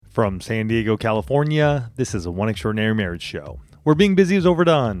From San Diego, California, this is a One Extraordinary Marriage show, where being busy is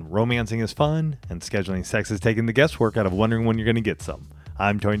overdone, romancing is fun, and scheduling sex is taking the guesswork out of wondering when you're going to get some.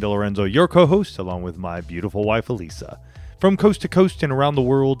 I'm Tony DeLorenzo, your co-host, along with my beautiful wife, Elisa. From coast to coast and around the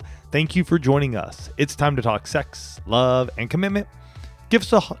world, thank you for joining us. It's time to talk sex, love, and commitment. Give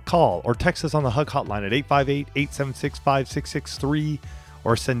us a call or text us on the HUG hotline at 858-876-5663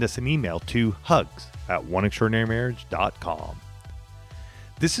 or send us an email to hugs@oneextraordinarymarriage.com.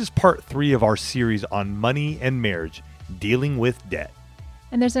 This is part 3 of our series on money and marriage, dealing with debt.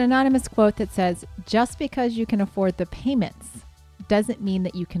 And there's an anonymous quote that says, just because you can afford the payments doesn't mean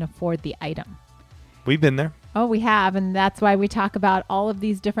that you can afford the item. We've been there. Oh, we have. And that's why we talk about all of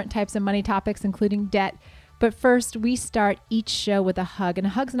these different types of money topics, including debt. But first, we start each show with a hug. And a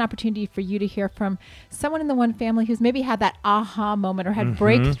hug's an opportunity for you to hear from someone in the one family who's maybe had that aha moment or had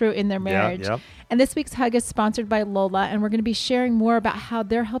breakthrough in their marriage. Yep. And this week's hug is sponsored by Lola. And we're going to be sharing more about how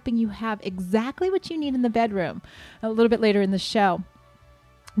they're helping you have exactly what you need in the bedroom a little bit later in the show.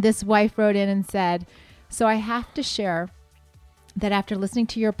 This wife wrote in and said, so I have to share that after listening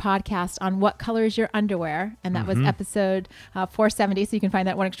to your podcast on what color is your underwear, and that was episode 470, so you can find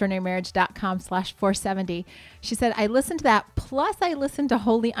that at oneextraordinarymarriage.com/470. She said, I listened to that, plus I listened to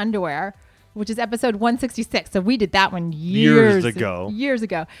Holy Underwear, which is episode 166. So we did that one years ago.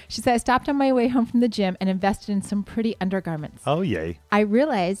 She said, I stopped on my way home from the gym and invested in some pretty undergarments. Oh, yay. I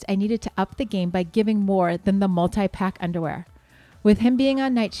realized I needed to up the game by giving more than the multi-pack underwear. With him being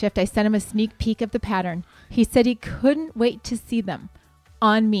on night shift, I sent him a sneak peek of the pattern. He said he couldn't wait to see them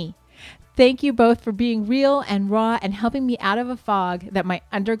on me. Thank you both for being real and raw and helping me out of a fog that my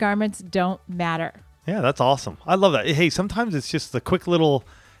undergarments don't matter. Yeah, that's awesome. I love that. Hey, sometimes it's just the quick little,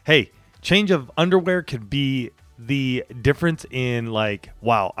 change of underwear could be the difference in like,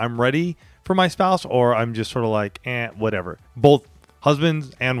 wow, I'm ready for my spouse, or I'm just sort of like, whatever. Both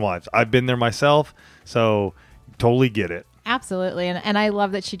husbands and wives. I've been there myself, so totally get it. Absolutely. And I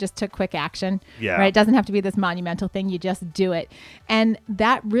love that she just took quick action. Yeah. Right. It doesn't have to be this monumental thing. You just do it. And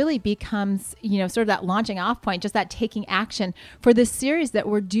that really becomes, sort of that launching off point, just that taking action for this series that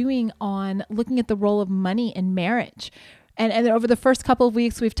we're doing on looking at the role of money in marriage. And over the first couple of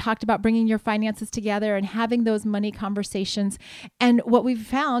weeks, we've talked about bringing your finances together and having those money conversations. And what we've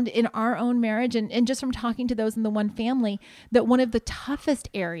found in our own marriage and just from talking to those in the one family, that one of the toughest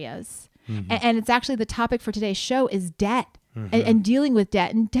areas, and it's actually the topic for today's show, is debt. And dealing with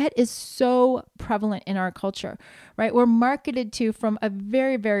debt. And debt is so prevalent in our culture, right? We're marketed to from a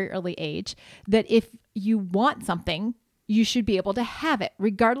very, very early age that if you want something, you should be able to have it,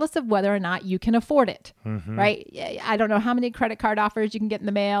 regardless of whether or not you can afford it, right? I don't know how many credit card offers you can get in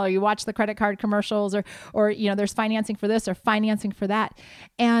the mail, or you watch the credit card commercials, or there's financing for this or financing for that.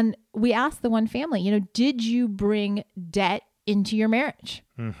 And we asked the one family, did you bring debt into your marriage?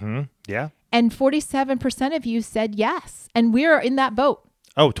 Yeah. And 47% of you said yes. And we're in that boat.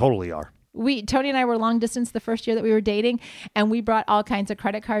 Oh, totally are. Tony and I were long distance the first year that we were dating, and we brought all kinds of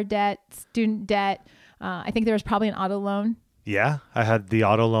credit card debt, student debt. I think there was probably an auto loan. Yeah. I had the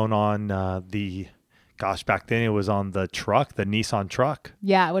auto loan on back then it was on the truck, the Nissan truck.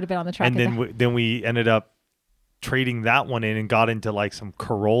 Yeah, it would have been on the truck. And then we ended up trading that one in and got into like some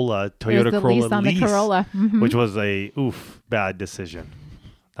Toyota Corolla lease on the Corolla, which was a bad decision.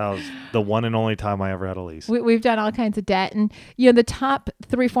 That was the one and only time I ever had a lease. We've done all kinds of debt. And, the top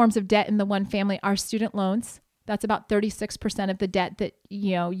 3 forms of debt in the one family are student loans. That's about 36% of the debt that,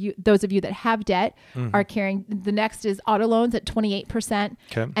 those of you that have debt are carrying. The next is auto loans at 28%.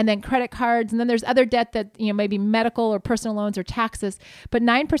 Okay. And then credit cards. And then there's other debt that, maybe medical or personal loans or taxes. But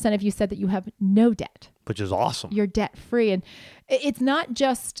 9% of you said that you have no debt. Which is awesome. You're debt free. And it's not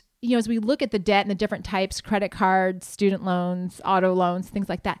just, as we look at the debt and the different types, credit cards, student loans, auto loans, things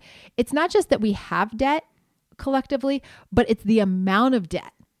like that, it's not just that we have debt collectively, but it's the amount of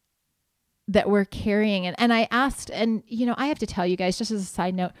debt that we're carrying. And I asked, and, I have to tell you guys, just as a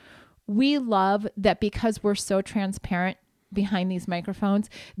side note, we love that because we're so transparent behind these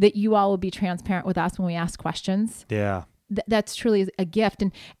microphones, that you all will be transparent with us when we ask questions. Yeah. That's truly a gift.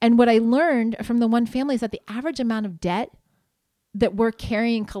 And what I learned from the one family is that the average amount of debt that we're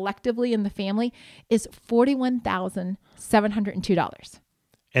carrying collectively in the family is $41,702.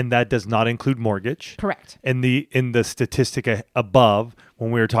 And that does not include mortgage. Correct. And in the statistic above,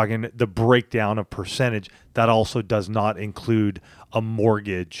 when we were talking the breakdown of percentage, that also does not include a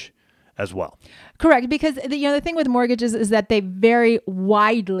mortgage as well. Correct. Because the thing with mortgages is that they vary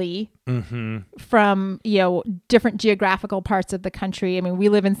widely from, different geographical parts of the country. I mean, we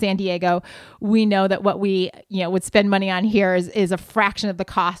live in San Diego. We know that what we, would spend money on here is a fraction of the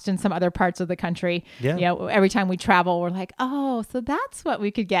cost in some other parts of the country. Yeah. Every time we travel, we're like, oh, so that's what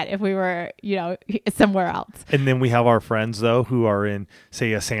we could get if we were, somewhere else. And then we have our friends, though, who are in,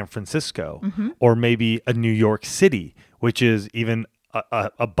 say, a San Francisco or maybe a New York City, which is even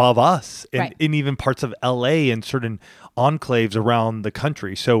above us, and in even parts of LA and certain enclaves around the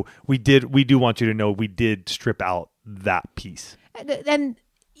country. So we do want you to know we did strip out that piece. And,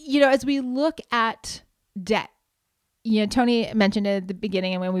 as we look at debt, Tony mentioned it at the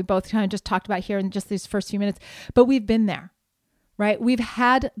beginning, and when we both kind of just talked about here in just these first few minutes, but we've been there, right? We've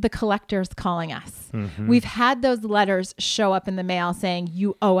had the collectors calling us. We've had those letters show up in the mail saying,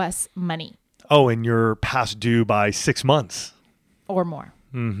 you owe us money. Oh, and you're past due by 6 months. Or more.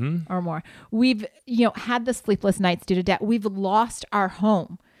 Or more. We've, had the sleepless nights due to debt. We've lost our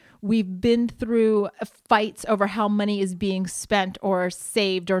home. We've been through fights over how money is being spent or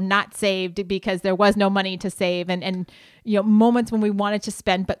saved or not saved because there was no money to save, and moments when we wanted to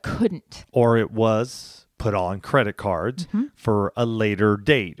spend but couldn't. Or it was put on credit cards for a later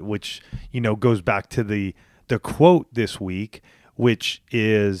date, which, goes back to the quote this week, which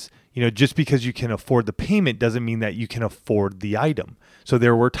is, just because you can afford the payment doesn't mean that you can afford the item. So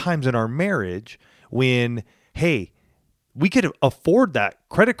there were times in our marriage when, hey, we could afford that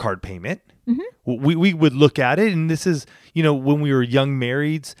credit card payment. We would look at it, and this is, when we were young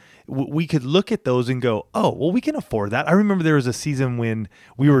marrieds, we could look at those and go, oh, well, we can afford that. I remember there was a season when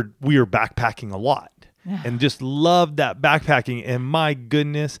we were backpacking a lot and just loved that backpacking. And my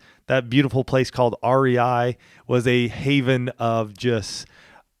goodness, that beautiful place called REI was a haven of just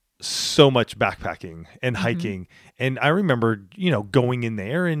so much backpacking and hiking. And I remember, going in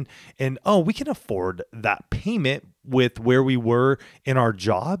there and oh, we can afford that payment with where we were in our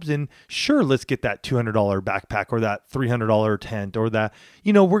jobs. And sure, let's get that $200 backpack or that $300 tent or that,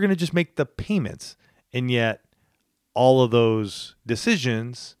 we're going to just make the payments. And yet all of those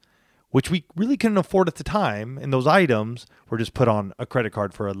decisions, which we really couldn't afford at the time, and those items were just put on a credit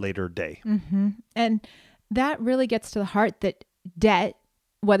card for a later day. And that really gets to the heart that debt,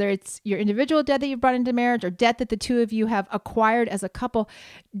 whether it's your individual debt that you've brought into marriage or debt that the two of you have acquired as a couple,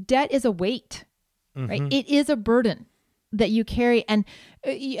 debt is a weight, right? It is a burden that you carry. And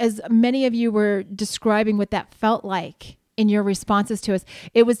as many of you were describing what that felt like in your responses to us,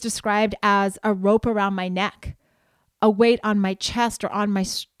 it was described as a rope around my neck, a weight on my chest or on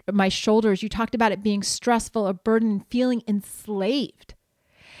my shoulders. You talked about it being stressful, a burden, feeling enslaved.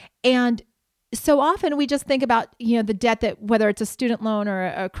 And so often we just think about, the debt that whether it's a student loan or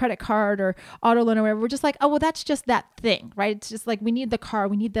a credit card or auto loan or whatever, we're just like, oh, well, that's just that thing, right? It's just like, we need the car,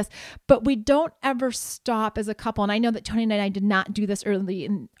 we need this, but we don't ever stop as a couple. And I know that Tony and I did not do this early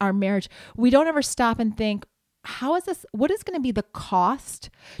in our marriage. We don't ever stop and think, what is going to be the cost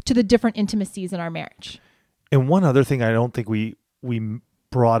to the different intimacies in our marriage? And one other thing I don't think we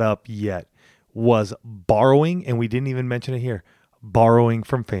brought up yet was borrowing. And we didn't even mention it here, borrowing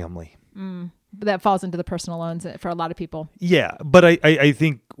from family. That falls into the personal loans for a lot of people. Yeah. But I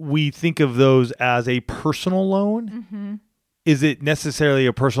think we think of those as a personal loan. Is it necessarily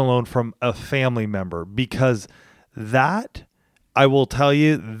a personal loan from a family member? Because that, I will tell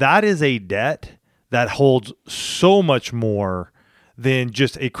you, that is a debt that holds so much more than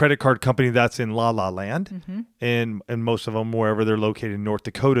just a credit card company that's in La La Land, and most of them wherever they're located in North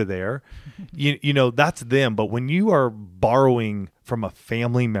Dakota there. That's them. But when you are borrowing from a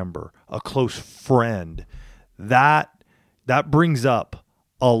family member, a close friend, that brings up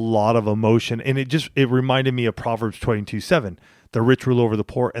a lot of emotion. And it reminded me of Proverbs 22:7. The rich rule over the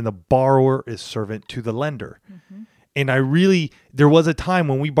poor, and the borrower is servant to the lender. And there was a time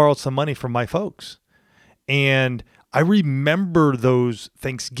when we borrowed some money from my folks, and I remember those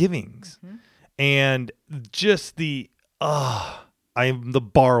Thanksgivings and just I'm the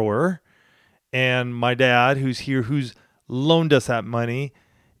borrower, and my dad who's here, who's loaned us that money,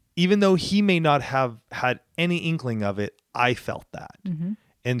 even though he may not have had any inkling of it, I felt that.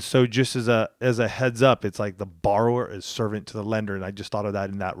 And so just as a heads up, it's like the borrower is servant to the lender. And I just thought of that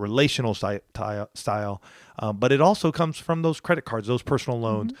in that relational style. But it also comes from those credit cards, those personal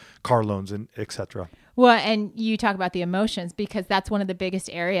loans, car loans, and et cetera. Well, and you talk about the emotions, because that's one of the biggest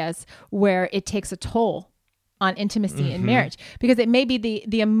areas where it takes a toll on intimacy in marriage, because it may be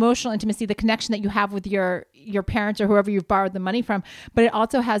the emotional intimacy, the connection that you have with your parents or whoever you've borrowed the money from, but it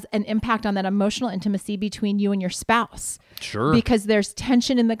also has an impact on that emotional intimacy between you and your spouse. Sure. Because there's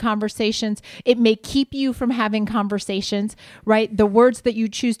tension in the conversations. It may keep you from having conversations, right? The words that you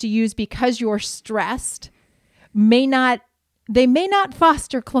choose to use because you're stressed may not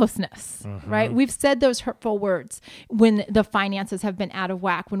foster closeness, right? We've said those hurtful words when the finances have been out of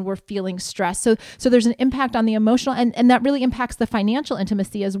whack, when we're feeling stressed. So there's an impact on the emotional, and that really impacts the financial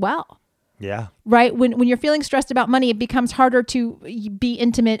intimacy as well. Yeah. Right? When you're feeling stressed about money, it becomes harder to be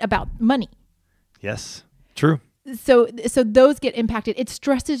intimate about money. Yes. True. So those get impacted. It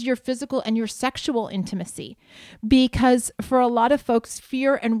stresses your physical and your sexual intimacy, because for a lot of folks,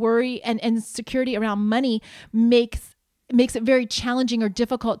 fear and worry and insecurity around money makes it very challenging or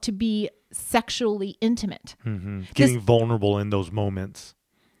difficult to be sexually intimate. Getting vulnerable in those moments.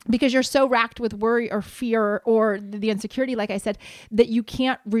 Because you're so racked with worry or fear or the insecurity, like I said, that you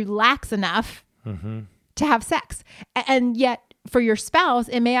can't relax enough to have sex. And yet for your spouse,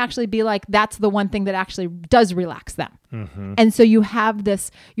 it may actually be like that's the one thing that actually does relax them. And so you have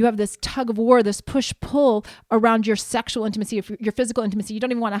this tug of war, this push-pull around your sexual intimacy, your physical intimacy. You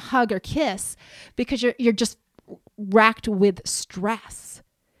don't even want to hug or kiss because you're just racked with stress.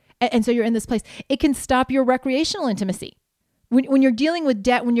 And so you're in this place. It can stop your recreational intimacy. When you're dealing with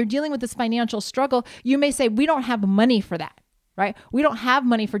debt, when you're dealing with this financial struggle, you may say, we don't have money for that, right? We don't have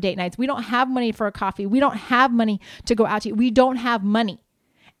money for date nights. We don't have money for a coffee. We don't have money to go out to eat. We don't have money.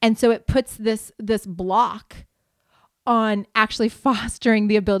 And so it puts this block on actually fostering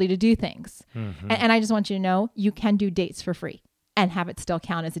the ability to do things. And I just want you to know, you can do dates for free and have it still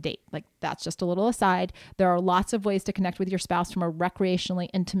count as a date. Like, that's just a little aside. There are lots of ways to connect with your spouse from a recreationally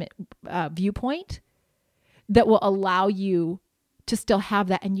intimate viewpoint that will allow you to still have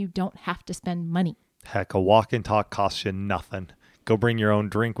that, and you don't have to spend money. Heck, a walk and talk costs you nothing. Go bring your own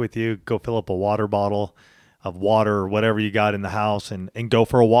drink with you. Go fill up a water bottle of water or whatever you got in the house and go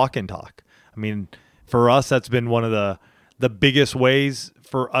for a walk and talk. I mean, for us, that's been one of the biggest ways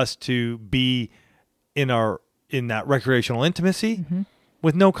for us to be in that recreational intimacy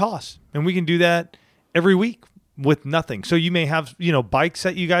with no cost. And we can do that every week with nothing. So you may have, bikes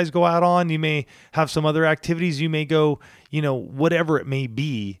that you guys go out on. You may have some other activities. You may go, whatever it may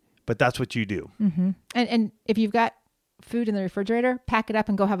be, but that's what you do. And if you've got food in the refrigerator, pack it up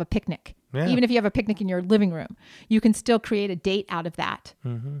and go have a picnic. Yeah. Even if you have a picnic in your living room, you can still create a date out of that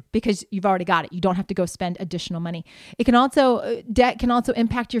because you've already got it. You don't have to go spend additional money. Debt can also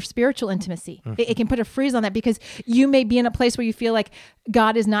impact your spiritual intimacy. It can put a freeze on that because you may be in a place where you feel like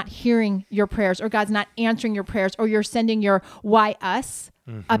God is not hearing your prayers, or God's not answering your prayers, or you're sending your why us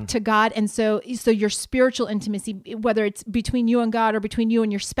up to God. And so your spiritual intimacy, whether it's between you and God or between you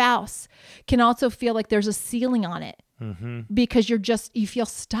and your spouse, can also feel like there's a ceiling on it. Because you feel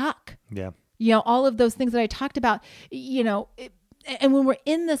stuck. Yeah. All of those things that I talked about, and when we're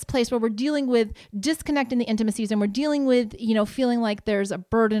in this place where we're dealing with disconnect in the intimacies and we're dealing with, feeling like there's a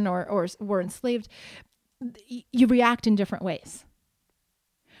burden or we're enslaved, you react in different ways,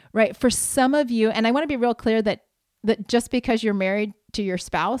 right? For some of you, and I want to be real clear that just because you're married to your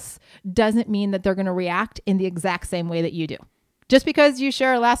spouse doesn't mean that they're going to react in the exact same way that you do. Just because you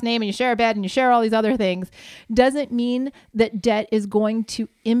share a last name and you share a bed and you share all these other things doesn't mean that debt is going to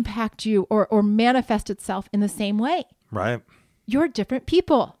impact you or manifest itself in the same way. Right. You're different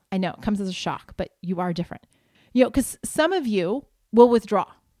people. I know it comes as a shock, but you are different. Because some of you will withdraw.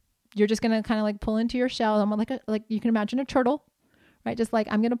 You're just going to kind of like pull into your shell. I'm like you can imagine a turtle, right? Just like,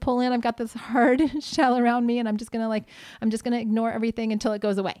 I'm going to pull in, I've got this hard shell around me and I'm just going to ignore everything until it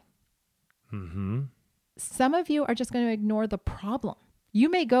goes away. Some of you are just going to ignore the problem.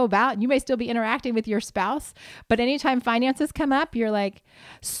 You may go about, you may still be interacting with your spouse, but anytime finances come up, you're like,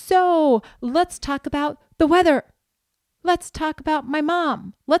 so let's talk about the weather. Let's talk about my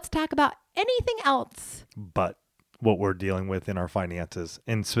mom. Let's talk about anything else. But what we're dealing with in our finances,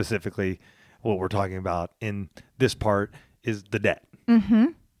 and specifically what we're talking about in this part, is the debt.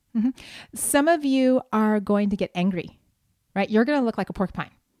 Some of you are going to get angry, right? You're going to look like a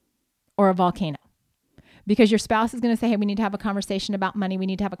porcupine or a volcano. Because your spouse is going to say, hey, we need to have a conversation about money. We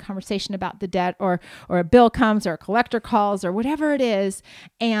need to have a conversation about the debt, or a bill comes, or a collector calls, or whatever it is.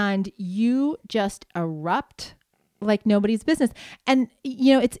 And you just erupt like nobody's business. And,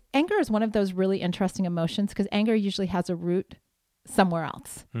 anger is one of those really interesting emotions because anger usually has a root somewhere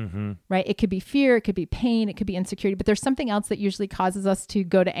else, right? It could be fear, it could be pain, it could be insecurity, but there's something else that usually causes us to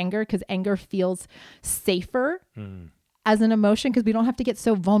go to anger because anger feels safer as an emotion because we don't have to get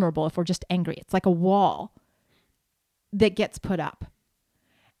so vulnerable if we're just angry. It's like a wall that gets put up.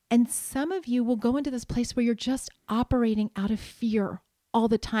 And some of you will go into this place where you're just operating out of fear all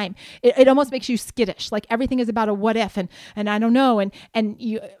the time. It almost makes you skittish. Like everything is about a what if and I don't know. And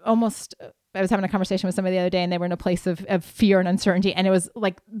you almost, I was having a conversation with somebody the other day and they were in a place of fear and uncertainty. And it was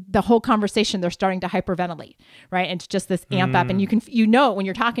like the whole conversation, they're starting to hyperventilate, right? And it's just this amp up. And you can, when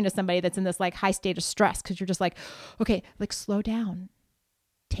you're talking to somebody that's in this like high state of stress, because you're just like, okay, like slow down,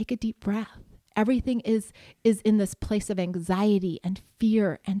 take a deep breath. Everything is in this place of anxiety and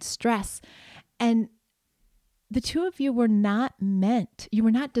fear and stress. And the two of you were not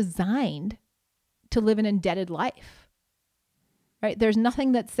designed to live an indebted life, right? There's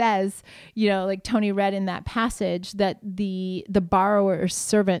nothing that says, like Tony read in that passage, that the borrower is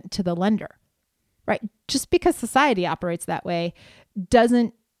servant to the lender, right? Just because society operates that way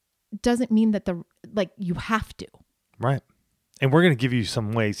doesn't mean that you have to. Right. And we're going to give you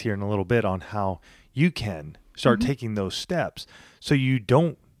some ways here in a little bit on how you can start taking those steps so you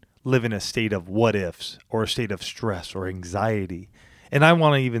don't live in a state of what ifs or a state of stress or anxiety. And I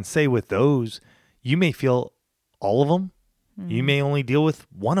want to even say with those, you may feel all of them. You may only deal with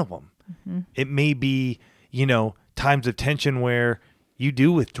one of them. It may be, times of tension where you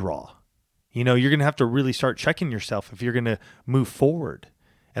do withdraw. You're going to have to really start checking yourself if you're going to move forward.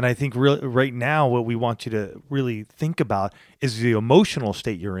 And I think right now what we want you to really think about is the emotional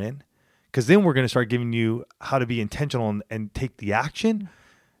state you're in, because then we're going to start giving you how to be intentional and take the action.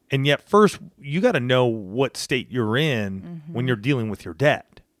 And yet first, you got to know what state you're in when you're dealing with your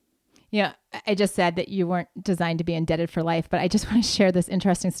debt. Yeah, I just said that you weren't designed to be indebted for life, but I just want to share this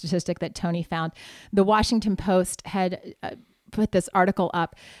interesting statistic that Tony found. The Washington Post had put this article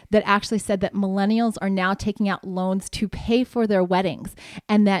up that actually said that millennials are now taking out loans to pay for their weddings,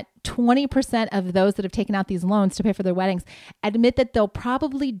 and that 20% of those that have taken out these loans to pay for their weddings admit that they'll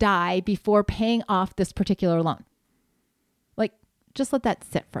probably die before paying off this particular loan. Like, just let that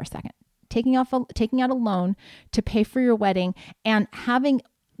sit for a second. Taking out a loan to pay for your wedding and having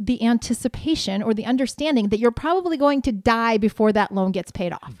the anticipation or the understanding that you're probably going to die before that loan gets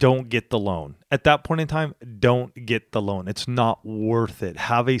paid off. Don't get the loan. At that point in time, don't get the loan. It's not worth it.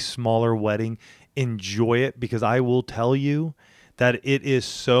 Have a smaller wedding. Enjoy it, because I will tell you that it is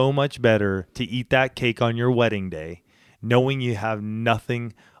so much better to eat that cake on your wedding day, knowing you have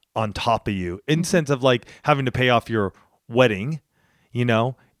nothing on top of you, in sense of like having to pay off your wedding.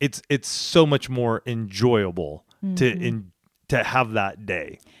 It's so much more enjoyable to have that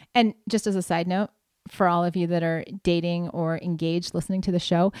day. And just as a side note, for all of you that are dating or engaged listening to the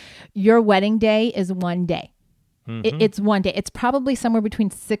show, your wedding day is one day. It's one day. It's probably somewhere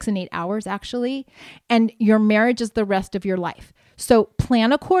between 6 and 8 hours, actually. And your marriage is the rest of your life. So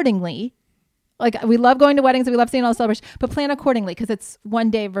plan accordingly. Like, we love going to weddings and we love seeing all the celebrations, but plan accordingly, because it's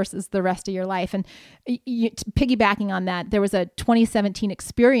one day versus the rest of your life. And piggybacking on that, there was a 2017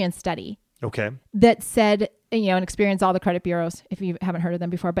 Experian study that said, and Experian's all the credit bureaus, if you haven't heard of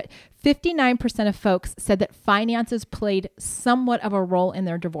them before, but 59% of folks said that finances played somewhat of a role in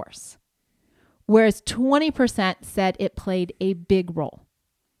their divorce, whereas 20% said it played a big role.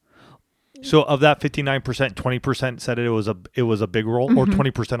 So of that 59%, 20% said it was a big role, or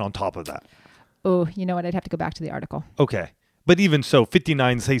 20% on top of that? Oh, you know what? I'd have to go back to the article. Okay. But even so,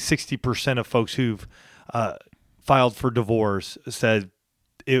 59, say 60% of folks who've filed for divorce said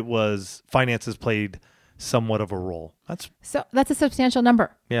it was finances played somewhat of a role. That's a substantial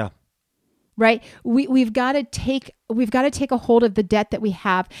number. Yeah. Right. We've got to take a hold of the debt that we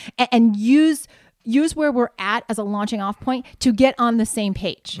have and use where we're at as a launching off point to get on the same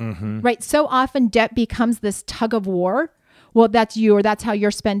page. Right. So often debt becomes this tug of war. Well, that's you, or that's how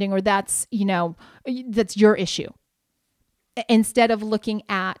you're spending, or that's your issue. Instead of looking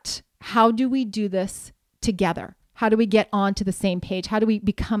at, how do we do this together? How do we get onto the same page? How do we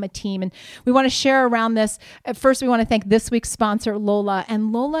become a team? And we want to share around this. At first, we want to thank this week's sponsor, Lola.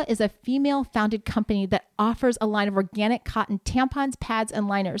 And Lola is a female-founded company that offers a line of organic cotton tampons, pads, and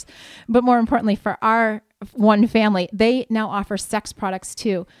liners. But more importantly, for our one family, they now offer sex products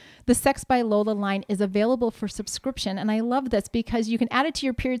too. The Sex by Lola line is available for subscription. And I love this because you can add it to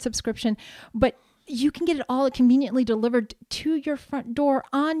your period subscription, but you can get it all conveniently delivered to your front door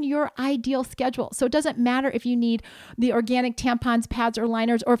on your ideal schedule. So it doesn't matter if you need the organic tampons, pads, or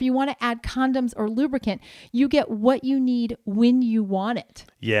liners, or if you want to add condoms or lubricant, you get what you need when you want it.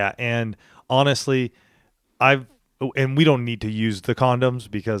 Yeah. And honestly, and we don't need to use the condoms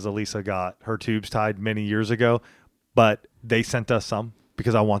because Elisa got her tubes tied many years ago, but they sent us some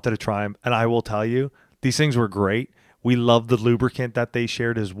because I wanted to try them. And I will tell you, these things were great. We love the lubricant that they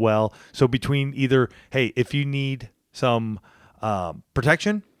shared as well. So between either, hey, if you need some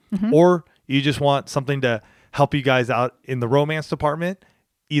protection or you just want something to help you guys out in the romance department,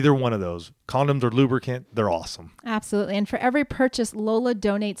 either one of those, condoms or lubricant, they're awesome. Absolutely. And for every purchase, Lola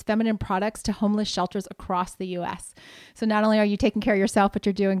donates feminine products to homeless shelters across the U.S. So not only are you taking care of yourself, but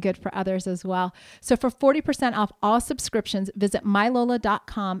you're doing good for others as well. So for 40% off all subscriptions, visit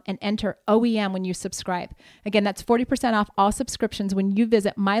mylola.com and enter OEM when you subscribe. Again, that's 40% off all subscriptions when you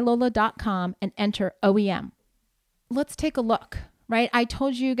visit mylola.com and enter OEM. Let's take a look. Right. I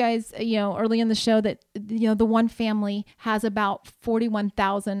told you guys, early in the show that, the one family has about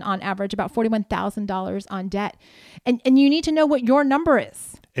 $41,000 on average, about $41,000 on debt. And you need to know what your number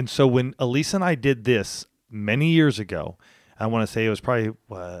is. And so when Elisa and I did this many years ago, I want to say it was probably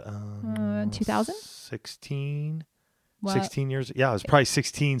 2000? 16 years. Yeah, it was probably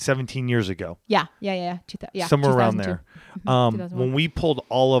 16, 17 years ago. Yeah. Somewhere around there. When we pulled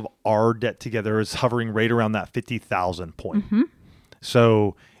all of our debt together, it's hovering right around that 50,000 point. Mm-hmm.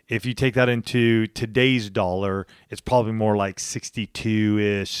 So if you take that into today's dollar, it's probably more like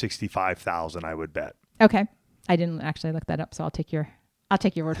 62-ish, 65,000, I would bet. Okay. I didn't actually look that up, so I'll take your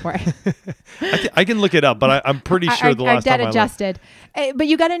word for it. I can look it up, but I'm pretty sure the last time I looked. Our debt adjusted. But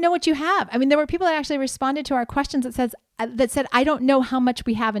you got to know what you have. I mean, there were people that actually responded to our questions that said, I don't know how much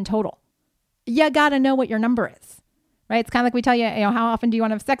we have in total. You got to know what your number is. Right? It's kind of like we tell you, how often do you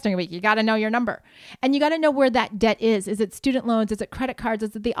want to have sex during a week? You got to know your number. And you got to know where that debt is. Is it student loans? Is it credit cards?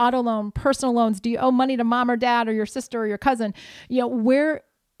 Is it the auto loan, personal loans? Do you owe money to mom or dad or your sister or your cousin? Who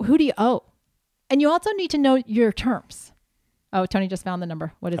do you owe? And you also need to know your terms. Oh, Tony just found the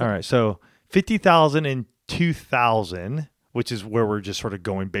number. What is it? All right. So 50,000 and 2,000, which is where we're just sort of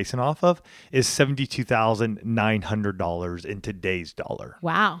basing off of, is $72,900 in today's dollar.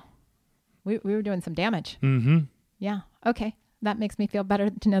 Wow. We were doing some damage. Mm-hmm. Yeah. Okay. That makes me feel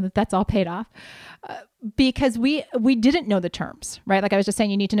better to know that that's all paid off because we didn't know the terms, right? Like I was just saying,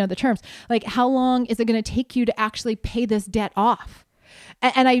 you need to know the terms. Like how long is it going to take you to actually pay this debt off?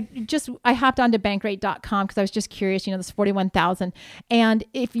 And I hopped onto bankrate.com because I was just curious, this 41,000. And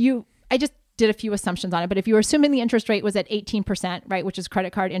I just did a few assumptions on it, but if you were assuming the interest rate was at 18%, right, which is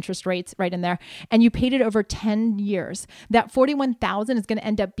credit card interest rates right in there, and you paid it over 10 years, that 41,000 is going to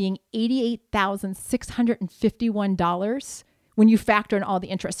end up being $88,651 when you factor in all the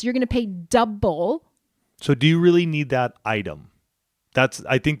interest. So you're going to pay double. So do you really need that item?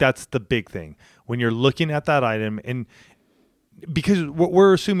 I think that's the big thing when you're looking at that item, and because what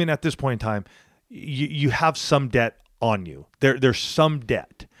we're assuming at this point in time, you have some debt on you. There's some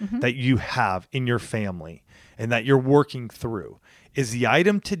debt that you have in your family and that you're working through. Is the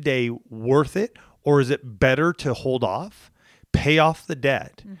item today worth it, or is it better to hold off, pay off the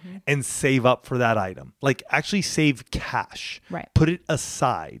debt, and save up for that item? Like actually save cash, right? Put it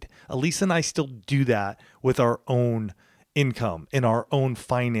aside. Elisa and I still do that with our own income and our own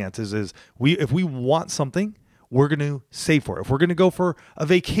finances. If we want something, we're going to save for it. If we're going to go for a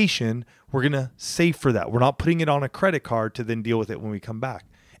vacation, we're going to save for that. We're not putting it on a credit card to then deal with it when we come back.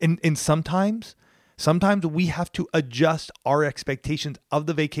 And sometimes we have to adjust our expectations of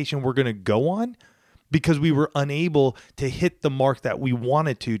the vacation we're going to go on because we were unable to hit the mark that we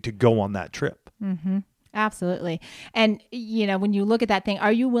wanted to go on that trip. Mm-hmm. Absolutely. And, when you look at that thing,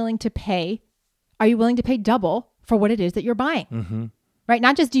 are you willing to pay double for what it is that you're buying? Mm-hmm. Right?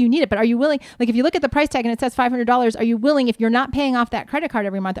 Not just do you need it, but are you willing, like if you look at the price tag and it says $500, are you willing, if you're not paying off that credit card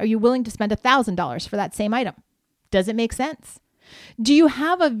every month, are you willing to spend $1,000 for that same item? Does it make sense? Do you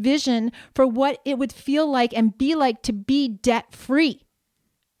have a vision for what it would feel like and be like to be debt free?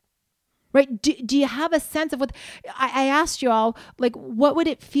 Right? Do you have a sense of what I asked you all, like, what would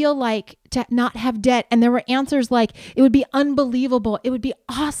it feel like to not have debt? And there were answers like, it would be unbelievable. It would be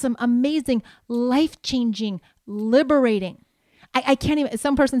awesome, amazing, life-changing, liberating. I can't even,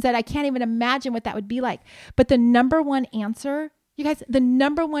 some person said, I can't even imagine what that would be like. But the number one answer, you guys, the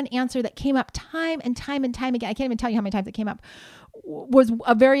number one answer that came up time and time and time again, I can't even tell you how many times it came up, was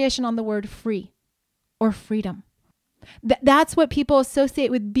a variation on the word free or freedom. That's what people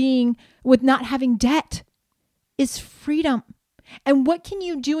associate with not having debt, is freedom. And what can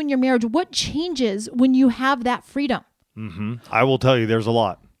you do in your marriage? What changes when you have that freedom? Mm-hmm. I will tell you, there's a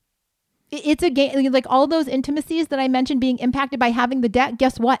lot. It's a game, like all those intimacies that I mentioned being impacted by having the debt.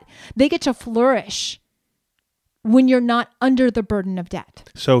 Guess what? They get to flourish when you're not under the burden of debt.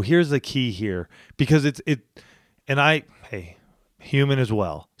 So here's the key here, because human as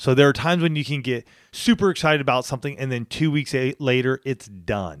well. So there are times when you can get super excited about something and then 2 weeks later it's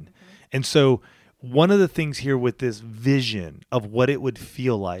done. Mm-hmm. And so one of the things here with this vision of what it would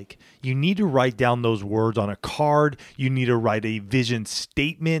feel like, you need to write down those words on a card. You need to write a vision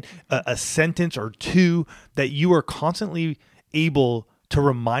statement, a sentence or two that you are constantly able to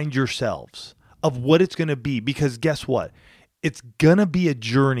remind yourselves of what it's going to be. Because guess what? it's going to be a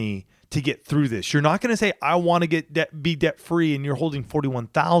journey to get through this. You're not going to say, I want to be debt free, and you're holding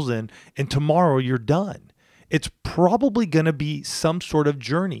 41,000 and tomorrow you're done. It's probably going to be some sort of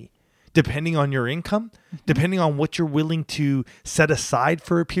journey, depending on your income, depending on what you're willing to set aside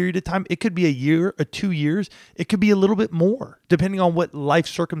for a period of time. It could be a year or 2 years. It could be a little bit more, depending on what life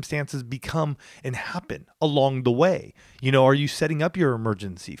circumstances become and happen along the way. Are you setting up your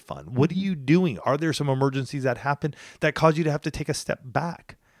emergency fund? What are you doing? Are there some emergencies that happen that cause you to have to take a step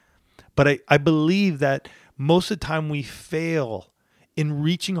back? But I believe that most of the time we fail in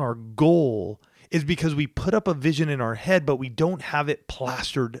reaching our goal is because we put up a vision in our head, but we don't have it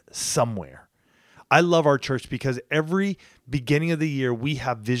plastered somewhere. I love our church because every beginning of the year, we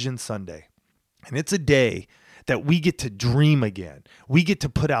have Vision Sunday. And it's a day that we get to dream again. We get to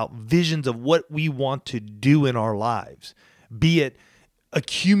put out visions of what we want to do in our lives, be it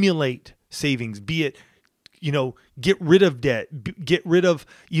accumulate savings, be it get rid of debt, get rid of,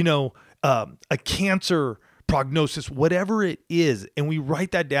 a cancer prognosis, whatever it is. And we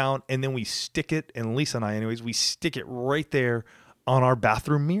write that down and then we stick it, and Lisa and I anyways, we stick it right there on our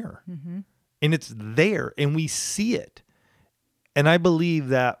bathroom mirror. And it's there and we see it. And I believe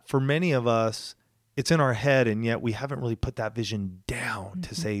that for many of us, it's in our head, and yet we haven't really put that vision down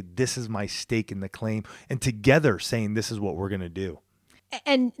to say, this is my stake in the claim, and together saying, this is what we're going to do.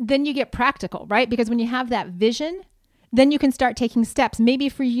 And then you get practical, right? Because when you have that vision, then you can start taking steps. Maybe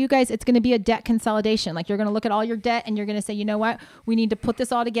for you guys, it's going to be a debt consolidation. Like you're going to look at all your debt and you're going to say, you know what? We need to put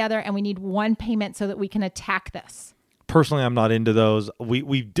this all together and we need one payment so that we can attack this. Personally, I'm not into those. We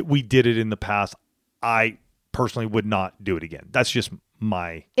did it in the past. I personally would not do it again. That's just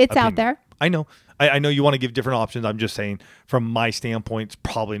my It's opinion. out there. I know. I know you want to give different options. I'm just saying from my standpoint, it's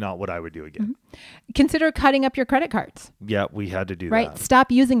probably not what I would do again. Consider cutting up your credit cards. Yeah, we had to do right? that.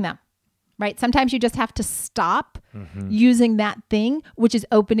 Stop using them. Right? Sometimes you just have to stop using that thing, which is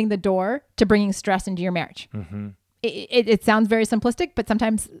opening the door to bringing stress into your marriage. It sounds very simplistic, but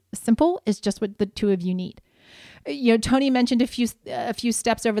sometimes simple is just what the two of you need. Tony mentioned a few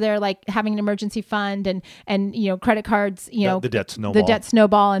steps over there, like having an emergency fund and credit cards, the debt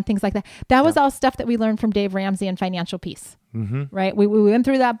snowball and things like that. That was all stuff that we learned from Dave Ramsey and Financial Peace. Right? We went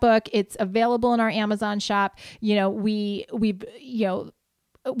through that book. It's available in our Amazon shop.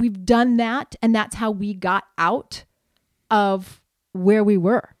 We've done that, and that's how we got out of where we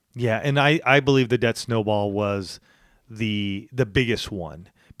were. Yeah, and I believe the debt snowball was the biggest one.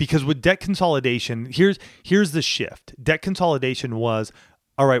 Because with debt consolidation, here's the shift. Debt consolidation was,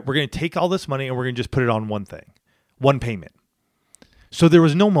 all right, we're going to take all this money and we're going to just put it on one thing, one payment. So there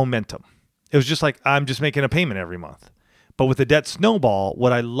was no momentum. It was just like, I'm just making a payment every month. But with the debt snowball,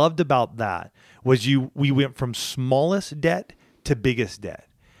 what I loved about that was we went from smallest debt to biggest debt.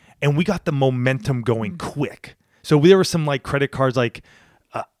 And we got the momentum going quick. So there were some like credit cards, like,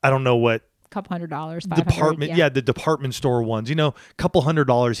 I don't know what, couple $100, $500. The department store ones, couple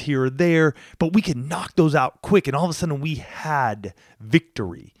 $100 here or there, but we could knock those out quick. And all of a sudden we had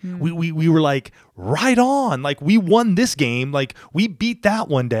victory. We were like, right on, like we won this game. Like we beat that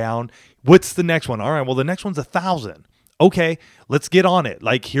one down. What's the next one? All right, well, the next one's 1,000. Okay, let's get on it.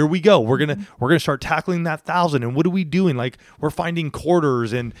 Like, here we go. We're gonna start tackling that 1,000. And what are we doing? Like, we're finding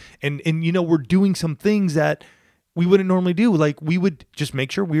quarters and we're doing some things that we wouldn't normally do. Like we would just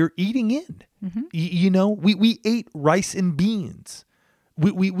make sure we were eating in. We ate rice and beans.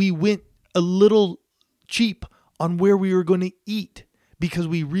 We went a little cheap on where we were going to eat because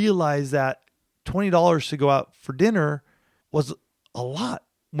we realized that $20 to go out for dinner was a lot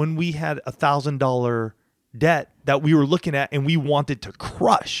when we had $1,000 debt that we were looking at and we wanted to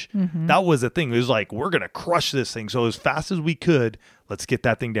crush. That was the thing. It was like, we're going to crush this thing. So as fast as we could, let's get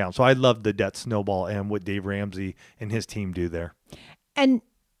that thing down. So I love the debt snowball and what Dave Ramsey and his team do there. And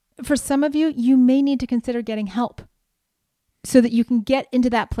for some of you, you may need to consider getting help so that you can get into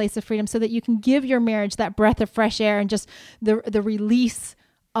that place of freedom, so that you can give your marriage that breath of fresh air and just the release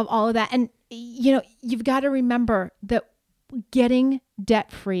of all of that. And, you've got to remember that getting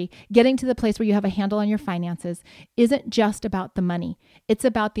debt free, getting to the place where you have a handle on your finances isn't just about the money. It's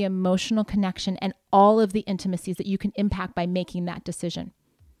about the emotional connection and all of the intimacies that you can impact by making that decision.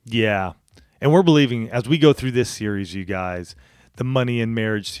 Yeah. And we're believing as we go through this series, you guys, the Money and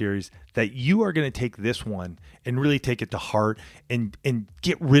Marriage series, that you are going to take this one and really take it to heart and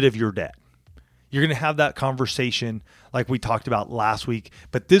get rid of your debt. You're going to have that conversation like we talked about last week,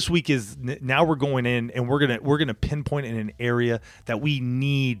 but this week is now we're going in and we're going to pinpoint in an area that we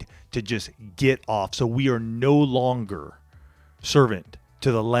need to just get off. So we are no longer servant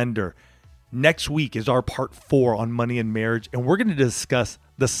to the lender. Next week is our part 4 on money and marriage, and we're going to discuss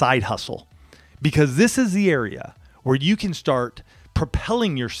the side hustle, because this is the area where you can start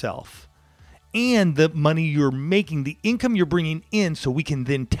propelling yourself and the money you're making, the income you're bringing in, so we can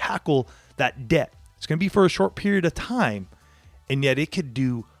then tackle that debt. It's going to be for a short period of time, and yet it could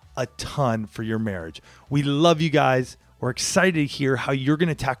do a ton for your marriage. We love you guys. We're excited to hear how you're going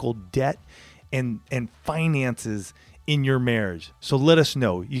to tackle debt and finances in your marriage. So let us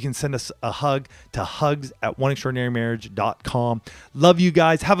know. You can send us a hug to hugs@oneextraordinarymarriage.com. Love you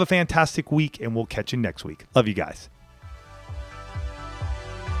guys. Have a fantastic week, and we'll catch you next week. Love you guys.